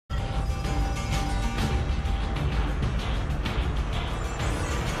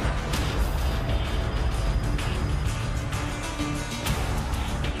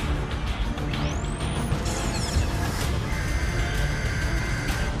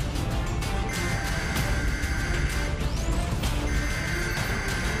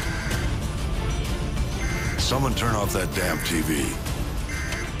Someone turn off that damn TV.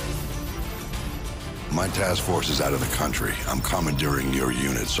 My task force is out of the country. I'm commandeering your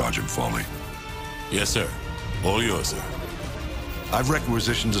unit, Sergeant Foley. Yes, sir. All yours, sir. I've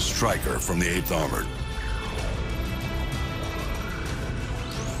requisitioned a Striker from the 8th Armored.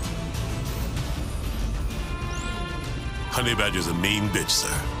 Honey Badger's a mean bitch,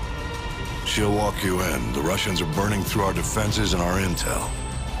 sir. She'll walk you in. The Russians are burning through our defenses and our intel.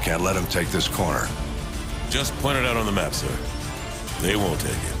 Can't let them take this corner. Just point it out on the map, sir. They won't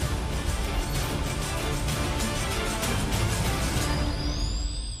take it.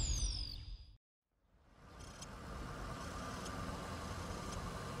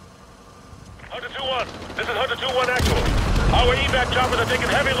 Hunter 2-1. This is Hunter 2-1 actual. Our evac choppers are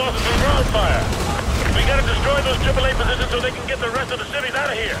taking heavy losses from ground fire. We gotta destroy those AAA positions so they can get the rest of the cities out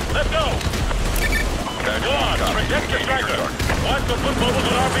of here. Let's go! Go on, protect the Striker. Watch the foot mobiles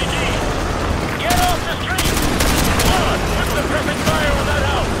with RPGs. Get off the street! Come on, put the perfect fire on that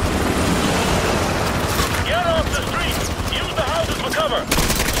house. Get off the street! Use the houses for cover.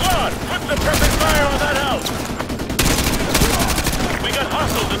 Come on, put the perfect fire on that house. We got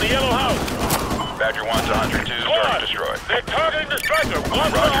hostiles in the yellow house. Badger 1 to Hunter 2, target destroyed. They're targeting the Striker.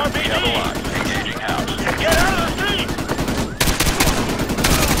 Watch the Roger, we RPG. have a lock. Engaging house. Get out of the street!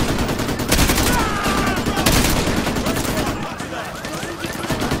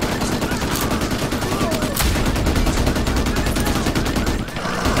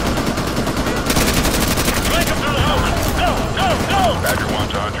 Break them through the house! Go! Go! Go! Badger 1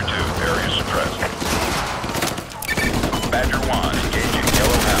 to Hunter 2, area suppressed. Badger 1, engaging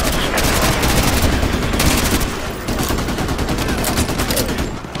yellow house.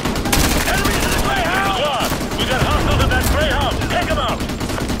 Enemies in the gray house! Squad, we got hostiles in that gray house. Take them out!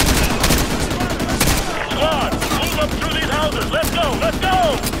 Squad, move up through these houses. Let's go! Let's go!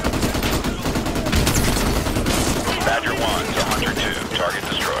 Badger 1 to Hunter 2, target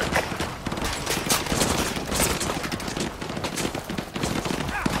destroyed.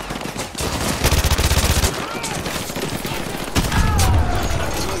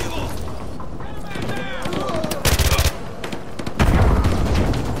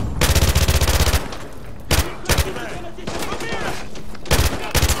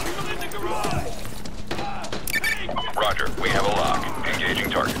 Roger, we have a lock. Engaging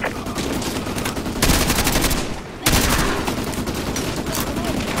target.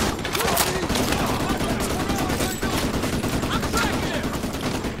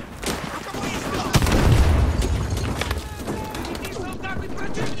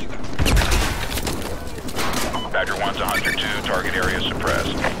 Badger 1 to Hunter 2, target area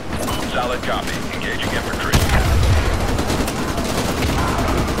suppressed. Solid copy. Engaging infantry.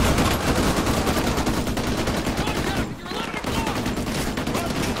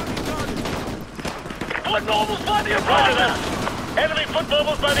 Foot mobiles by the apartment! Enemy foot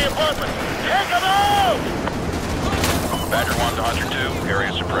mobiles by the apartment! Take them out! Badger 1 to Hunter 2,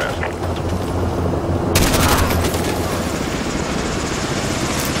 area suppressed.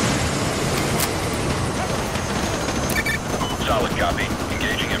 Solid copy.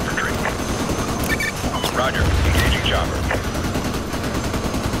 Engaging infantry. Roger. Engaging chopper.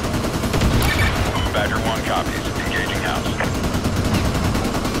 Badger 1 copies. Engaging house.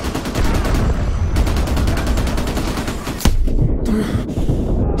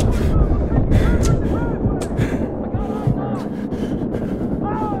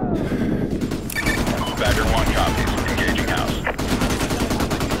 Badger 1 copies. Engaging house.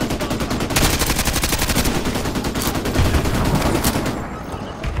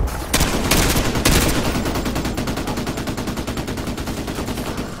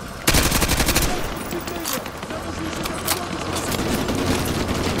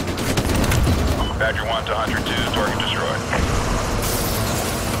 Badger 1 to Hunter 2, target destroyed.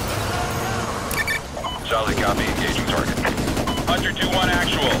 Solid copy, engaging target. Hunter 2-1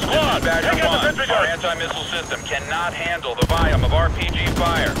 actual. Squad, This is take out the Badger 1. sentry Our guns. anti-missile system cannot handle the volume of RPG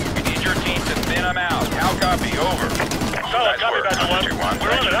fire. We need your team to thin them out. How copy? Over. Solid Nice copy, work, Badger 1. Hunter 2-1. We're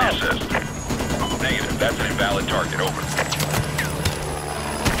on Thanks it for out. the assist. Negative. That's an invalid target. Over.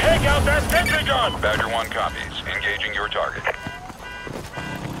 Take out that sentry gun! Badger 1 copies. Engaging your target.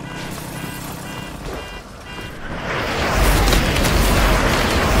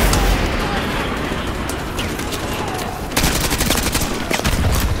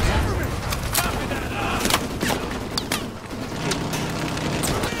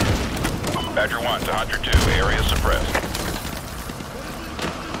 Badger 1 to Hunter 2, area suppressed.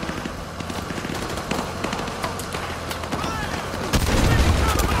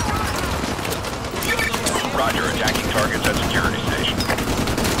 Roger, attacking targets at security station.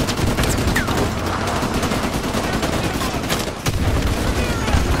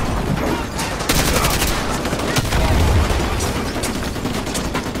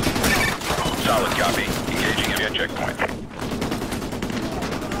 Solid copy. Engaging at checkpoint.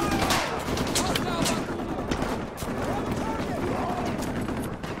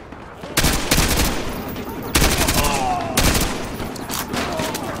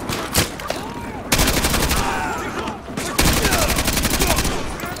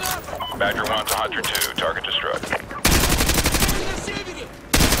 Badger 1 to Hunter 2. Target destroyed.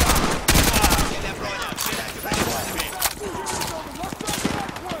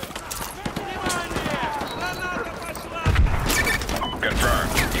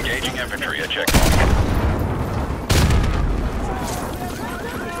 Confirmed. Engaging infantry at checkpoint.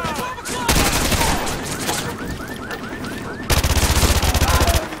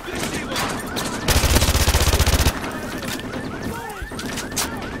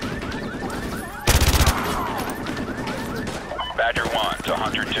 Badger 1 to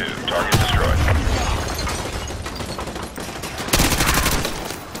Hunter 2. Target destroyed.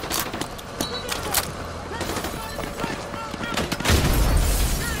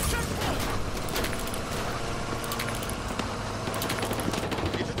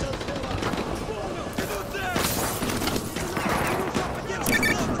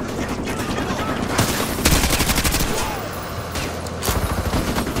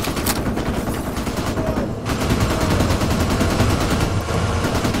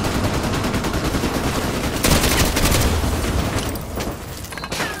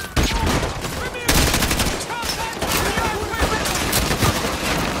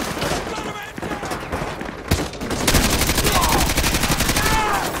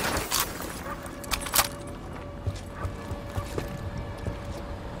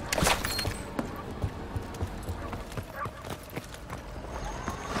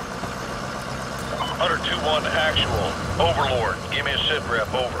 Hunter 2-1 actual. Overlord, give me a sit rep,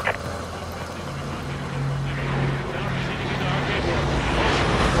 over.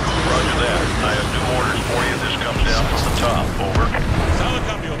 Roger that. I have new orders for you. This comes down from the top, over. Solid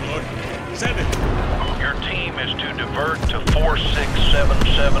copy, Overlord. Send it. Your team is to divert to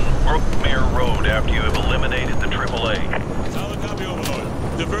 4677 Brookmere Road after you have eliminated the AAA. Solid copy, Overlord.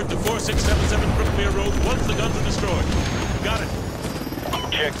 Divert to 4677 Brookmere Road once the guns are destroyed. Got it.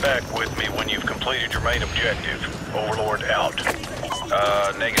 Check back with me when you've completed your main objective. Overlord out.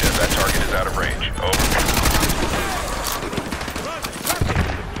 Negative. That target is out of range. Over.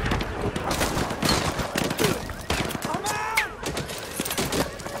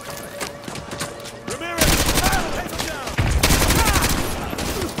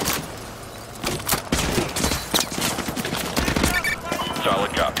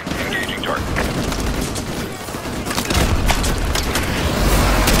 Solid copy. Engaging target.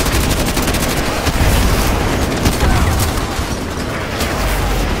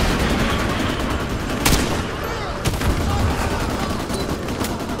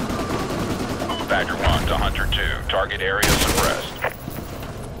 Badger 1 to Hunter 2. Target area suppressed.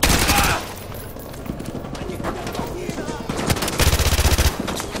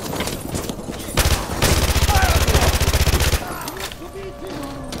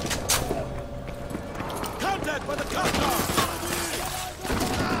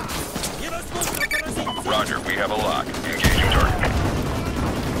 Roger, we have a lock. Engaging target.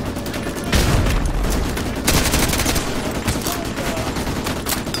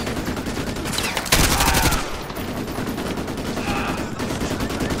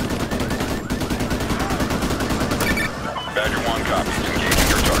 Badger 1 copies. Engaging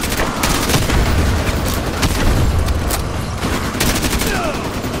your target.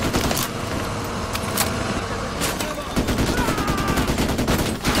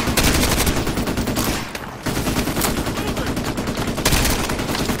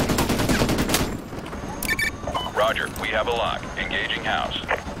 Roger, we have a lock. Engaging house.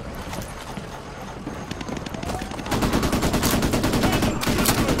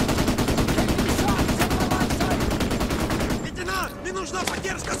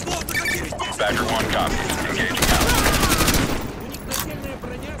 Badger 1 copies. Engaging house.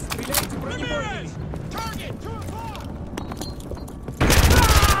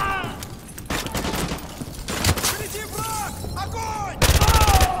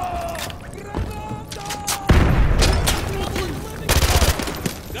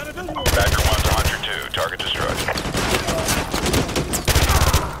 Badger 1 to Hunter 2. Target destroyed.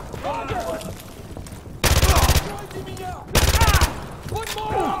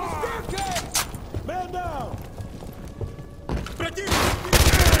 Man down!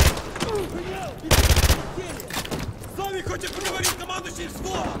 С вами хочет поговорить командующий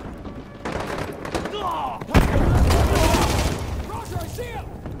взводом!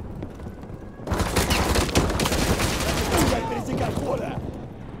 Пересекай поле!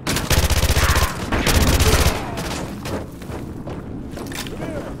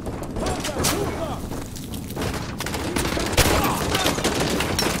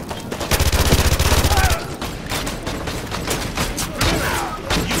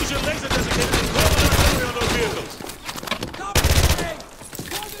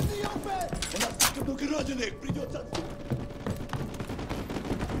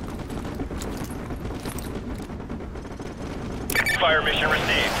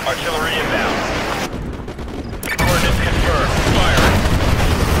 Artillery inbound. Coordinates confirmed. Firing.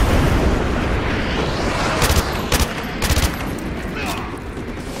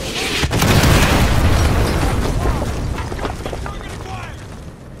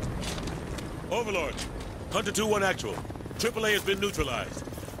 Overlord, Hunter 2-1 actual. AAA has been neutralized.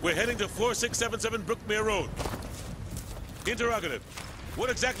 We're heading to 4677 Brookmere Road. Interrogative. What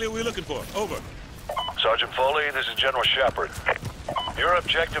exactly are we looking for? Over. Sergeant Foley, this is General Shepard. Your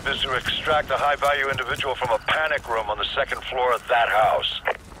objective is to extract a high-value individual from a panic room on the second floor of that house.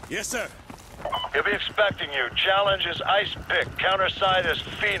 Yes, sir. He'll be expecting you. Challenge is Ice Pick. Counterside is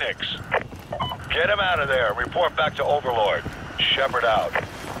Phoenix. Get him out of there and report back to Overlord. Shepard out.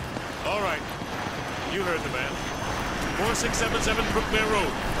 All right. You heard the man. 4677 Brookmere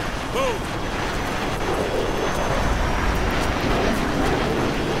Road. Move!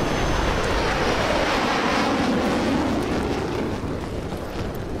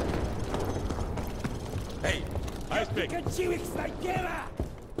 Hey, Ice Pick.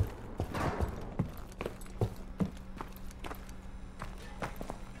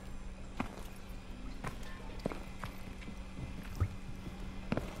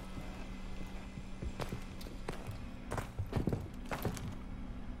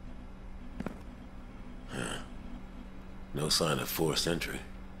 No sign of forced entry.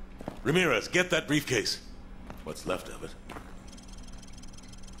 Ramirez, get that briefcase. What's left of it?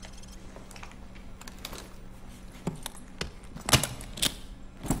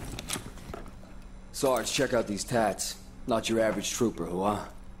 Sarge, check out these tats. Not your average trooper, huh?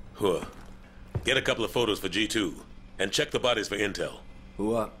 Huh. Get a couple of photos for G2, and check the bodies for intel.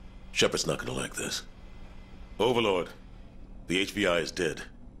 Who up? Shepard's not gonna like this. Overlord, the HBI is dead.